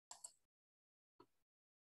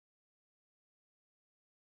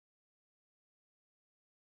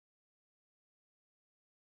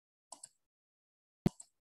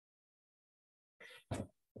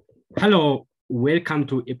Hello, welcome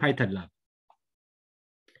to Untitled Lab.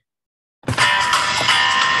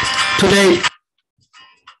 Today,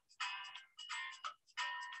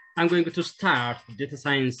 I'm going to start data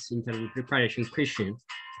science interview preparation question.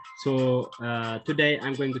 So today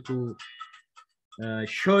I'm going to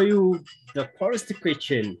show you the first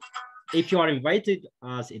question. If you are invited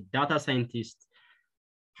as a data scientist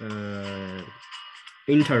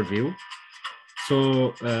interview,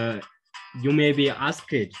 so you may be asked,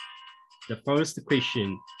 the first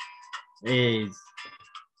question is,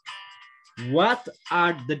 what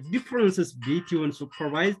are the differences between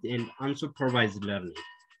supervised and unsupervised learning?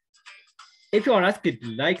 If you are asked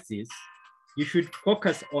like this, you should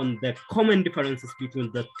focus on the common differences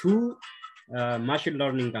between the two machine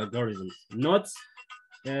learning algorithms. Not,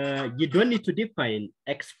 you don't need to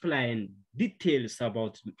explain details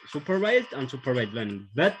about supervised and unsupervised learning,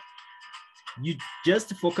 but you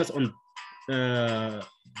just focus on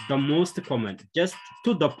the most common, just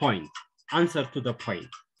to the point, answer to the point.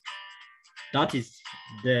 That is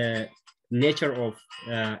the nature of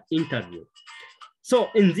interview. So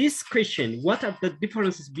in this question, what are the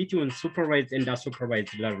differences between supervised and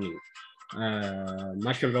unsupervised learning,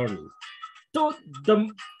 machine learning? So the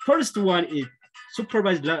first one is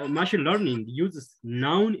supervised machine learning uses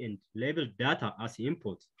noun and labeled data as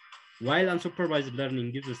input, while unsupervised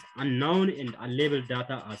learning uses unknown and unlabeled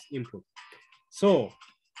data as input. So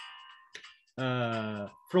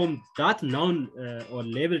from that noun or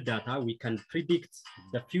labeled data, we can predict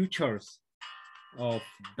the futures of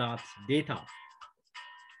that data.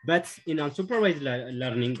 But in unsupervised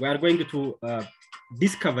learning, we are going to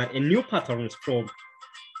discover a new patterns from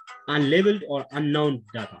unlabeled or unknown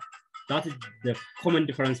data. That is the common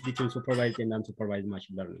difference between supervised and unsupervised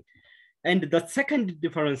machine learning. And the second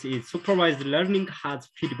difference is supervised learning has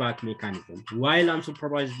feedback mechanism, while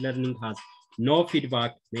unsupervised learning has no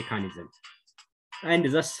feedback mechanism. And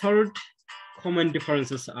the third common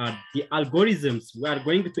differences are the algorithms we are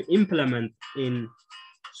going to implement in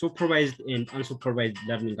supervised and unsupervised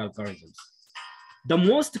learning algorithms. The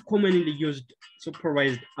most commonly used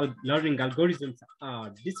supervised learning algorithms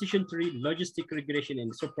are decision tree, logistic regression,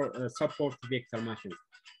 and support vector machines.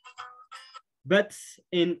 But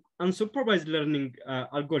in unsupervised learning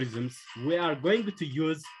algorithms, we are going to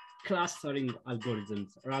use clustering algorithms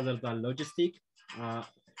rather than logistic,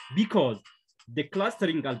 because the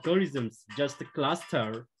clustering algorithms just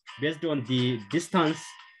cluster based on the distance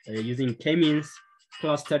using k-means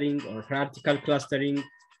clustering or hierarchical clustering,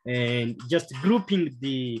 and just grouping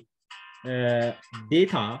the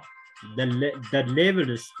data, the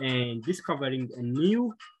levels, and discovering a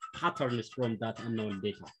new patterns from that unknown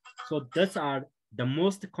data. So those are the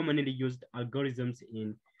most commonly used algorithms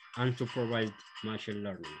in unsupervised machine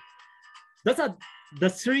learning. Those are the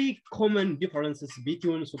three common differences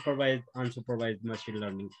between supervised and unsupervised machine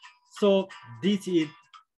learning. So this is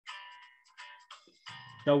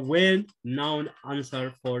the well-known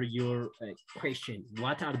answer for your question.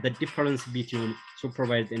 What are the differences between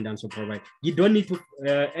supervised and unsupervised? You don't need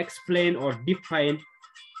to explain or define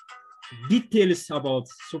details about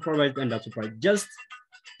supervised and unsupervised. Just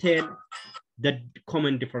tell the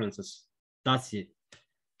common differences. That's it.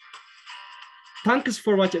 Thanks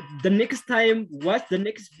for watching. The next time, watch the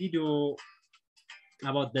next video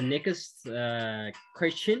about the next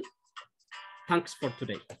question. Thanks for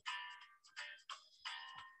today.